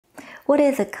What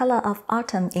is the color of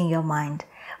autumn in your mind?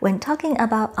 When talking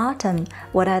about autumn,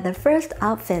 what are the first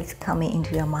outfits coming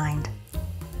into your mind?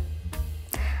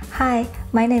 Hi,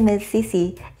 my name is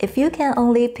Cici. If you can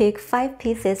only pick 5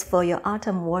 pieces for your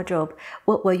autumn wardrobe,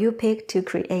 what will you pick to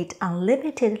create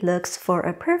unlimited looks for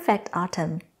a perfect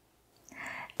autumn?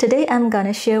 Today I'm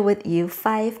gonna share with you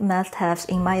 5 must-haves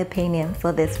in my opinion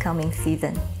for this coming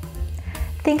season.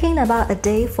 Thinking about a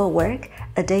day for work,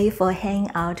 a day for hanging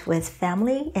out with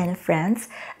family and friends,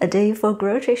 a day for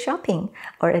grocery shopping,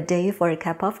 or a day for a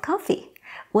cup of coffee.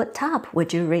 What top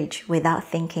would you reach without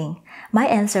thinking? My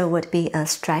answer would be a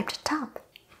striped top.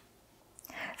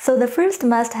 So the first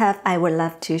must-have I would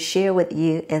love to share with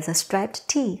you is a striped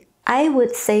tee. I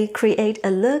would say create a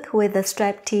look with a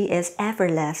striped tee is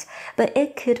effortless, but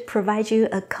it could provide you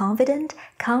a confident,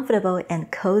 comfortable, and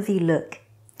cozy look.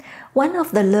 One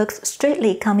of the looks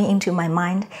straightly coming into my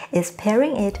mind is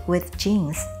pairing it with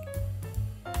jeans.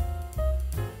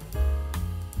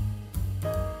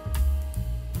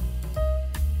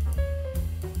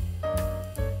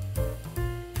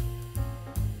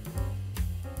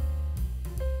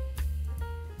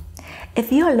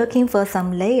 If you are looking for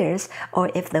some layers,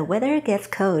 or if the weather gets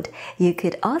cold, you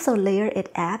could also layer it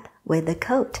up with a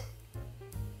coat.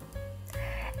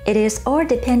 It is all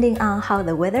depending on how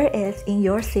the weather is in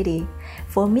your city.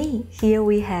 For me, here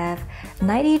we have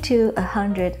 90 to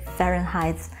 100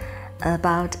 Fahrenheit,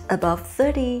 about above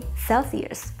 30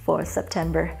 Celsius for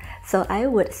September, so I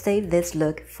would save this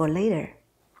look for later.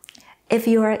 If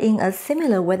you are in a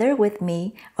similar weather with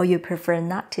me, or you prefer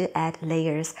not to add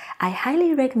layers, I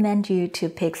highly recommend you to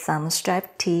pick some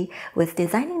striped tee with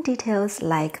designing details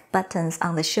like buttons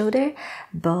on the shoulder,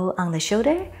 bow on the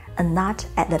shoulder, a knot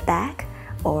at the back,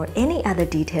 or any other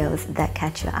details that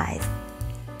catch your eyes.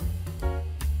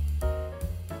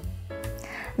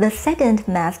 The second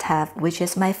must-have, which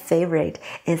is my favorite,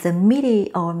 is a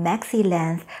midi or maxi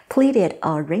length pleated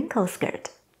or wrinkle skirt.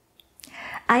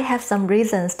 I have some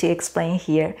reasons to explain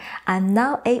here. I'm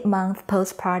now 8 months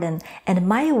postpartum and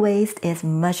my waist is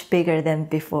much bigger than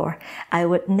before. I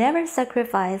would never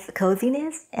sacrifice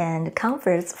coziness and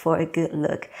comforts for a good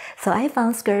look, so I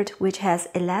found skirt which has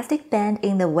elastic band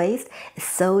in the waist is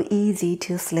so easy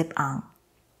to slip on.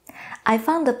 I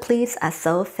found the pleats are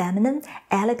so feminine,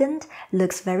 elegant,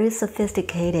 looks very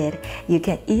sophisticated. You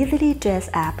can easily dress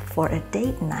up for a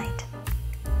date night.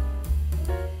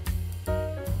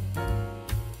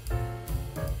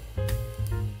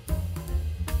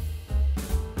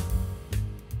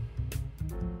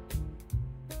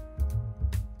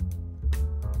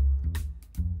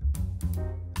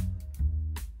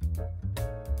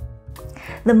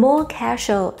 The more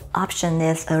casual option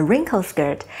is a wrinkle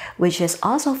skirt, which is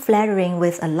also flattering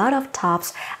with a lot of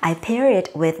tops. I pair it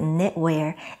with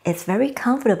knitwear. It's very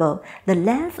comfortable. The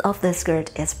length of the skirt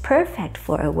is perfect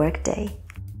for a workday.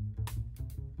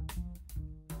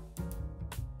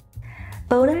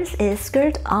 Bonus is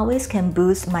skirt always can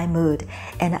boost my mood,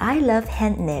 and I love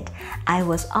hand knit. I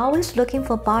was always looking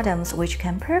for bottoms which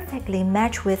can perfectly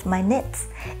match with my knits.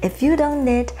 If you don't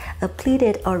knit, a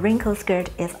pleated or wrinkle skirt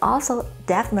is also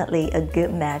definitely a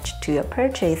good match to your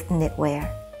purchased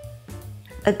knitwear.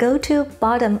 A go-to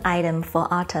bottom item for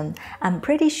autumn, I'm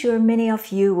pretty sure many of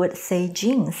you would say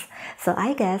jeans, so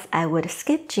I guess I would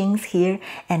skip jeans here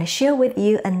and share with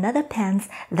you another pants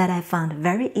that I found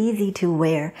very easy to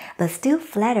wear but still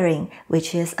flattering,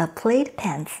 which is a plaid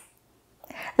pants.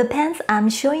 The pants I'm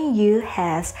showing you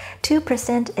has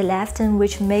 2% elastane,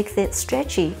 which makes it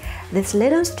stretchy. This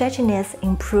little stretchiness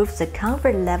improves the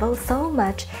comfort level so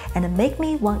much and make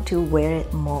me want to wear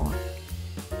it more.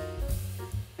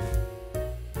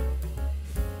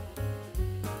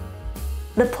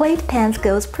 The plaid pants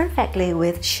goes perfectly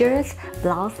with shirts,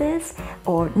 blouses,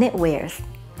 or knitwears.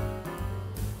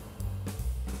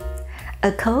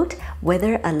 A coat,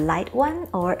 whether a light one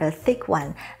or a thick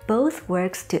one, both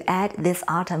works to add this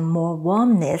autumn more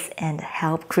warmness and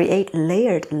help create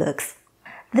layered looks.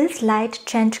 This light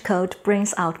trench coat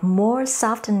brings out more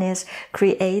softness,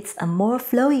 creates a more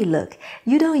flowy look.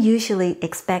 You don't usually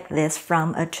expect this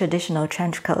from a traditional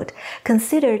trench coat.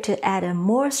 Consider to add a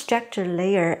more structured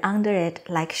layer under it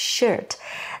like shirt.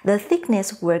 The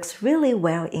thickness works really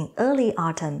well in early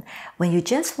autumn when you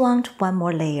just want one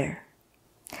more layer.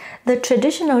 The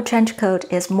traditional trench coat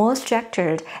is more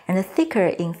structured and thicker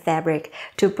in fabric.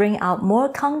 To bring out more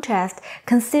contrast,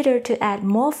 consider to add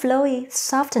more flowy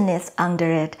softness under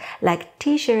it, like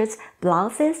t-shirts,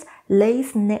 blouses,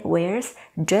 lace knitwears,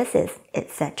 dresses,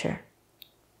 etc.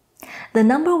 The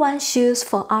number one shoes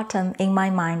for autumn in my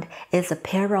mind is a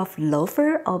pair of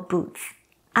loafer or boots.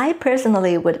 I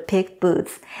personally would pick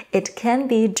boots. It can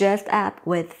be dressed up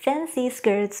with fancy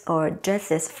skirts or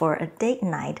dresses for a date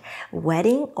night,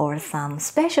 wedding, or some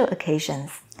special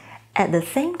occasions. At the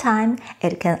same time,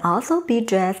 it can also be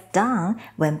dressed down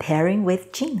when pairing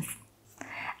with jeans.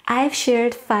 I've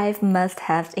shared 5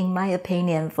 must-haves in my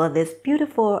opinion for this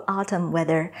beautiful autumn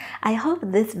weather. I hope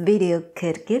this video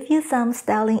could give you some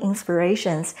styling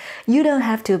inspirations. You don't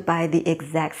have to buy the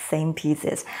exact same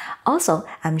pieces. Also,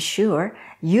 I'm sure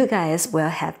you guys will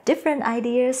have different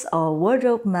ideas or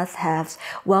wardrobe must-haves.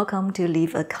 Welcome to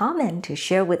leave a comment to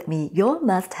share with me your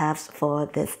must-haves for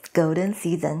this golden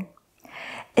season.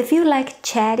 If you like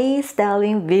chatty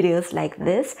styling videos like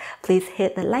this, please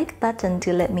hit the like button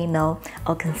to let me know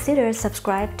or consider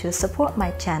subscribe to support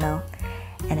my channel.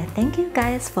 And thank you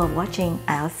guys for watching.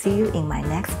 I'll see you in my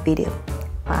next video.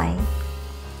 Bye.